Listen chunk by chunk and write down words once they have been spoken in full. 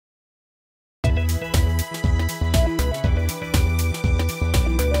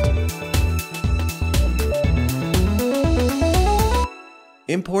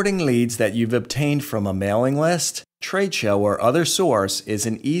Importing leads that you've obtained from a mailing list, trade show, or other source is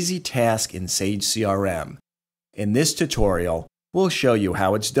an easy task in SageCRM. In this tutorial, we'll show you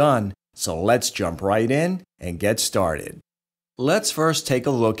how it's done, so let's jump right in and get started. Let's first take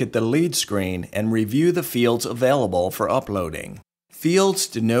a look at the lead screen and review the fields available for uploading. Fields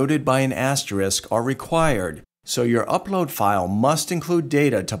denoted by an asterisk are required, so your upload file must include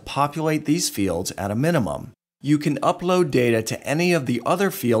data to populate these fields at a minimum. You can upload data to any of the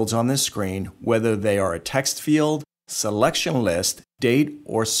other fields on this screen, whether they are a text field, selection list, date,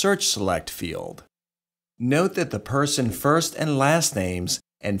 or search select field. Note that the person first and last names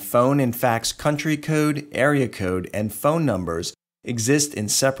and phone and fax country code, area code, and phone numbers exist in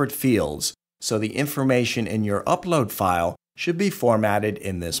separate fields, so the information in your upload file should be formatted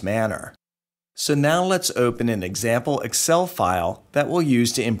in this manner. So now let's open an example Excel file that we'll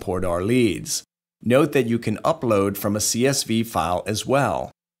use to import our leads. Note that you can upload from a CSV file as well.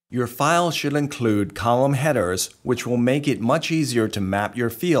 Your file should include column headers, which will make it much easier to map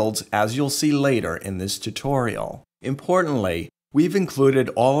your fields, as you'll see later in this tutorial. Importantly, we've included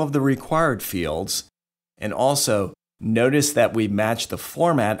all of the required fields, and also notice that we matched the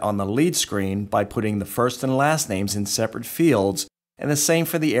format on the lead screen by putting the first and last names in separate fields, and the same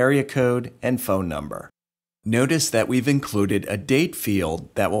for the area code and phone number. Notice that we've included a date field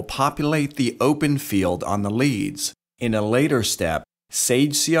that will populate the open field on the leads. In a later step,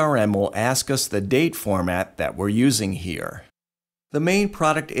 SageCRM will ask us the date format that we're using here. The main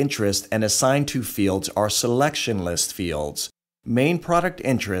product interest and assigned to fields are selection list fields. Main product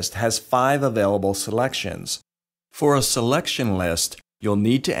interest has 5 available selections. For a selection list, you'll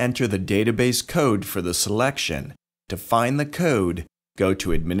need to enter the database code for the selection. To find the code, go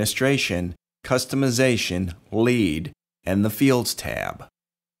to Administration, Customization, Lead, and the Fields tab.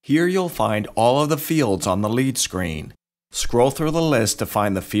 Here you'll find all of the fields on the lead screen. Scroll through the list to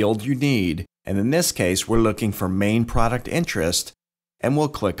find the field you need, and in this case we're looking for main product interest, and we'll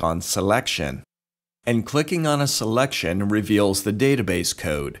click on Selection. And clicking on a selection reveals the database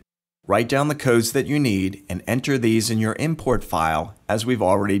code. Write down the codes that you need and enter these in your import file, as we've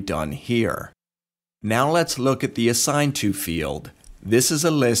already done here. Now let's look at the Assigned To field. This is a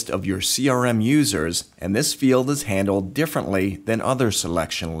list of your CRM users, and this field is handled differently than other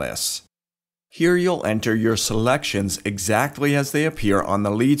selection lists. Here you'll enter your selections exactly as they appear on the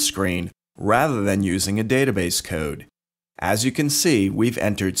lead screen, rather than using a database code. As you can see, we've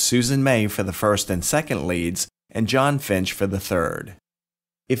entered Susan May for the first and second leads, and John Finch for the third.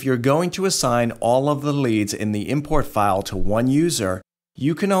 If you're going to assign all of the leads in the import file to one user,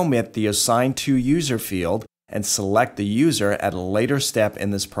 you can omit the Assigned To User field and select the user at a later step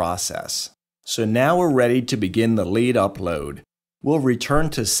in this process. So now we're ready to begin the lead upload. We'll return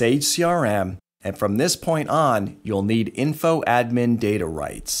to SageCRM, and from this point on, you'll need Info Admin Data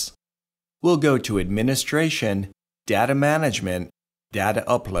Rights. We'll go to Administration, Data Management, Data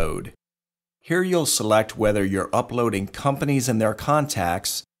Upload. Here you'll select whether you're uploading companies and their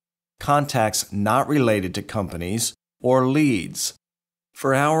contacts, contacts not related to companies, or leads.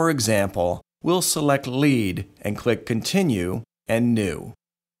 For our example, we'll select Lead and click Continue and New.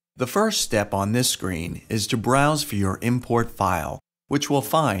 The first step on this screen is to browse for your import file, which we'll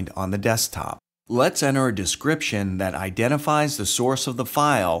find on the desktop. Let's enter a description that identifies the source of the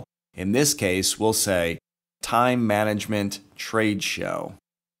file. In this case, we'll say Time Management Trade Show.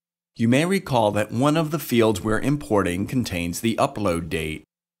 You may recall that one of the fields we're importing contains the upload date.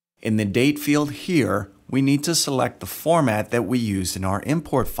 In the date field here, we need to select the format that we used in our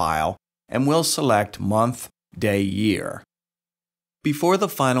import file, and we'll select month, day, year. Before the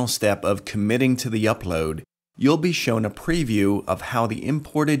final step of committing to the upload, you'll be shown a preview of how the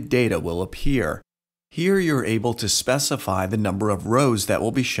imported data will appear. Here you're able to specify the number of rows that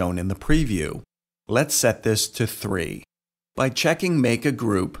will be shown in the preview. Let's set this to 3. By checking Make a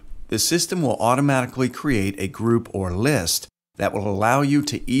Group, the system will automatically create a group or list that will allow you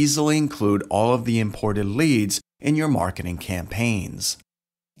to easily include all of the imported leads in your marketing campaigns.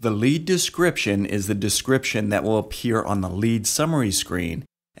 The lead description is the description that will appear on the lead summary screen,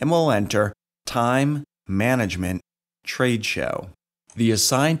 and we'll enter Time Management Trade Show. The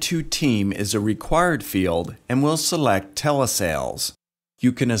Assigned To team is a required field, and we'll select Telesales.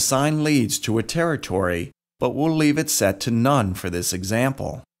 You can assign leads to a territory, but we'll leave it set to none for this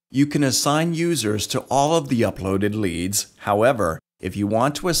example. You can assign users to all of the uploaded leads. However, if you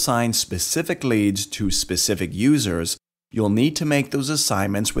want to assign specific leads to specific users, you'll need to make those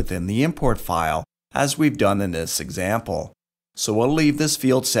assignments within the import file, as we've done in this example. So we'll leave this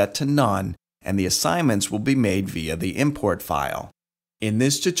field set to none, and the assignments will be made via the import file. In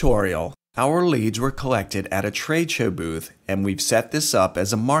this tutorial, Our leads were collected at a trade show booth, and we've set this up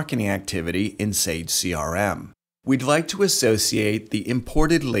as a marketing activity in SageCRM. We'd like to associate the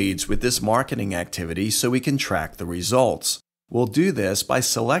imported leads with this marketing activity so we can track the results. We'll do this by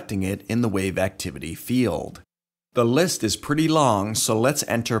selecting it in the Wave Activity field. The list is pretty long, so let's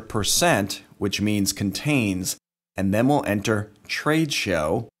enter %, which means contains, and then we'll enter trade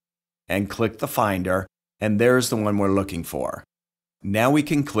show and click the finder, and there's the one we're looking for. Now we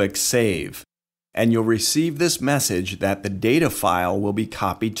can click Save, and you'll receive this message that the data file will be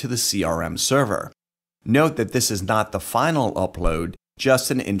copied to the CRM server. Note that this is not the final upload, just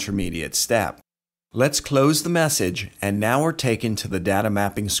an intermediate step. Let's close the message, and now we're taken to the data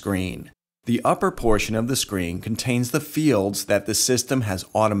mapping screen. The upper portion of the screen contains the fields that the system has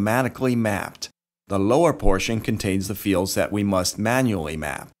automatically mapped. The lower portion contains the fields that we must manually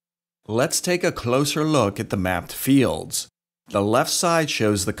map. Let's take a closer look at the mapped fields. The left side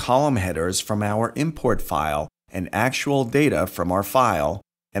shows the column headers from our import file and actual data from our file,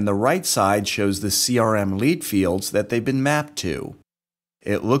 and the right side shows the CRM lead fields that they've been mapped to.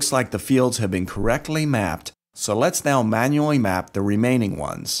 It looks like the fields have been correctly mapped, so let's now manually map the remaining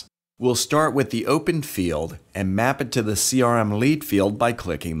ones. We'll start with the open field and map it to the CRM lead field by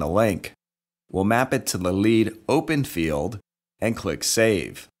clicking the link. We'll map it to the lead open field and click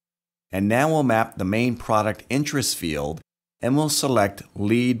Save. And now we'll map the main product interest field, and we'll select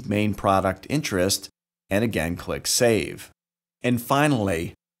Lead Main Product Interest, and again click Save. And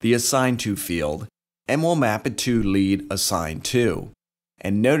finally, the Assign To field, and we'll map it to Lead Assigned To.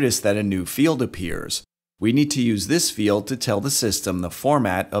 And notice that a new field appears. We need to use this field to tell the system the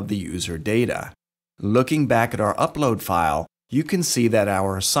format of the user data. Looking back at our upload file, you can see that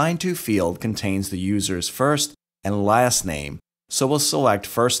our Assign To field contains the user's first and last name, so we'll select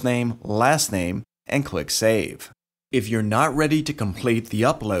first name, last name, and click Save. If you're not ready to complete the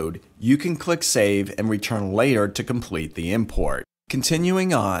upload, you can click Save and return later to complete the import.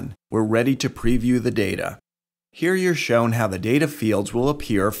 Continuing on, we're ready to preview the data. Here you're shown how the data fields will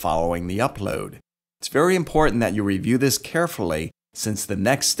appear following the upload. It's very important that you review this carefully since the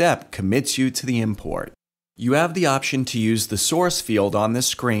next step commits you to the import. You have the option to use the source field on this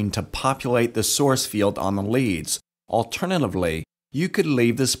screen to populate the source field on the leads. Alternatively, you could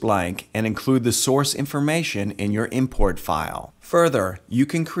leave this blank and include the source information in your import file. Further, you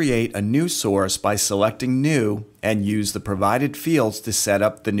can create a new source by selecting New and use the provided fields to set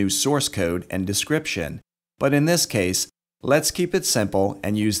up the new source code and description. But in this case, let's keep it simple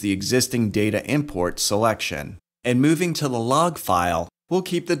and use the existing data import selection. And moving to the log file, we'll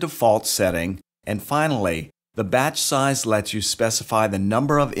keep the default setting. And finally, the batch size lets you specify the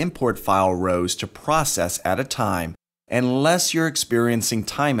number of import file rows to process at a time. Unless you're experiencing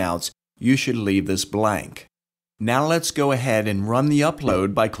timeouts, you should leave this blank. Now let's go ahead and run the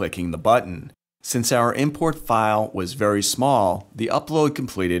upload by clicking the button. Since our import file was very small, the upload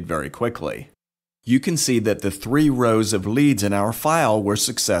completed very quickly. You can see that the 3 rows of leads in our file were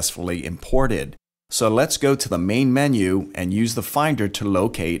successfully imported. So let's go to the main menu and use the finder to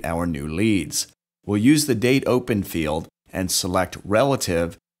locate our new leads. We'll use the Date Open field and select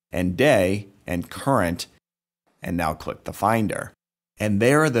Relative and Day and Current, and now click the finder. And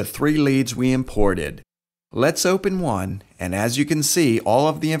there are the 3 leads we imported. Let's open one, and as you can see, all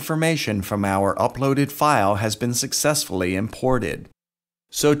of the information from our uploaded file has been successfully imported.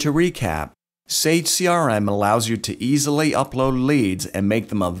 So to recap, SageCRM allows you to easily upload leads and make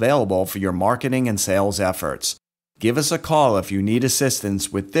them available for your marketing and sales efforts. Give us a call if you need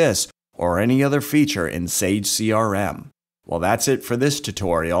assistance with this or any other feature in SageCRM. Well, that's it for this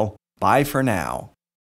tutorial. Bye for now.